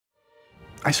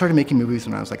I started making movies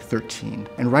when I was like 13.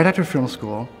 And right after film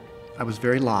school, I was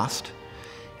very lost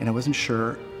and I wasn't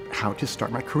sure how to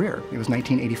start my career. It was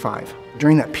 1985.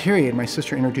 During that period, my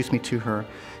sister introduced me to her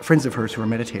friends of hers who were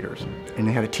meditators, and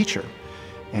they had a teacher.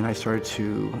 And I started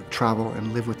to travel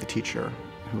and live with the teacher,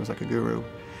 who was like a guru.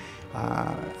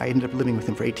 I ended up living with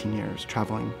him for 18 years,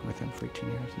 traveling with him for 18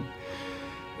 years.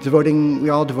 And we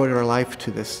all devoted our life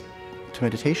to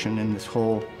meditation and this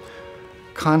whole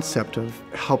concept of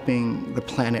helping the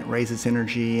planet raise its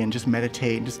energy and just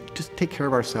meditate and just take care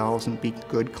of ourselves and be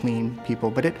good, clean people.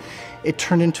 But it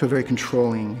turned into a very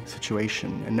controlling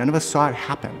situation, and none of us saw it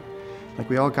happen. Like,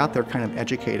 we all got there kind of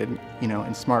educated, you know,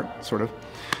 and smart, sort of.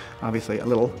 Obviously, a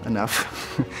little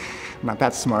enough. Not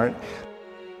that smart.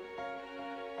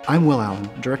 I'm Will Allen,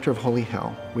 director of Holy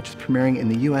Hell, which is premiering in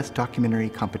the US documentary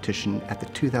competition at the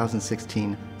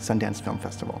 2016 Sundance Film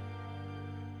Festival.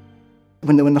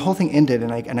 When the whole thing ended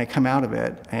and I come out of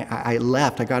it, I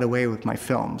left. I got away with my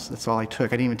films. That's all I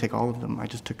took. I didn't even take all of them. I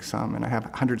just took some, and I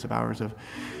have hundreds of hours of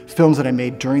films that I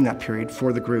made during that period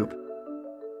for the group.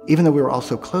 Even though we were all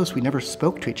so close, we never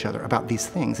spoke to each other about these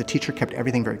things. The teacher kept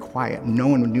everything very quiet. No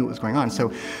one knew what was going on. So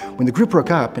when the group broke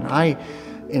up and I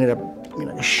ended up, you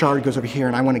know, a shard goes over here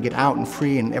and I want to get out and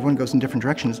free and everyone goes in different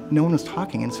directions, no one was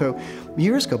talking. And so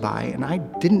years go by and I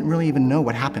didn't really even know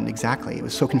what happened exactly. It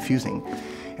was so confusing.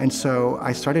 And so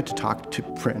I started to talk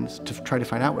to friends to try to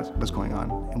find out what was going on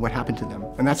and what happened to them.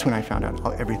 And that's when I found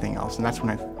out everything else. And that's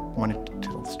when I wanted to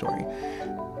tell the story.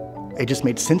 It just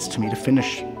made sense to me to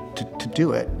finish, to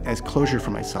do it as closure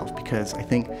for myself, because I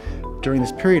think during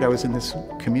this period I was in this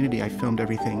community, I filmed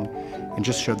everything and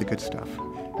just showed the good stuff.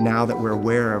 Now that we're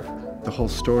aware of the whole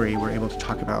story, we're able to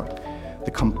talk about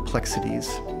the complexities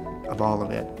of all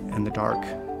of it, and the dark,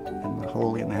 and the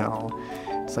holy, and the hell.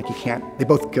 It's like they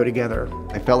both go together.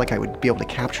 I felt like I would be able to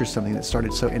capture something that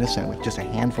started so innocent with just a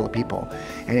handful of people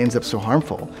and ends up so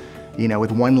harmful, you know,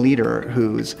 with one leader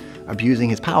who's abusing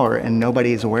his power and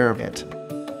nobody is aware of it.